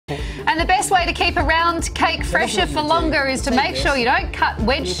And the best way to keep a round cake fresher for longer is to make sure you don't cut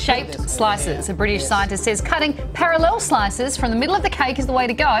wedge-shaped slices. A British scientist says cutting parallel slices from the middle of the cake is the way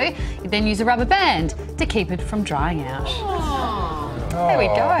to go. You then use a rubber band to keep it from drying out. There we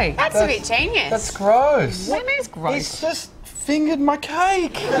go. That's a bit genius. That's gross. That is gross. He's just fingered my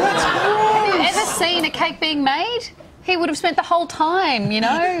cake. That's Have you gross. ever seen a cake being made? He would have spent the whole time, you know.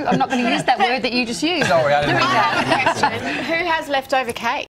 I'm not going to use that word that you just used. Sorry, I doing didn't. that. I have a question. Who has leftover cake?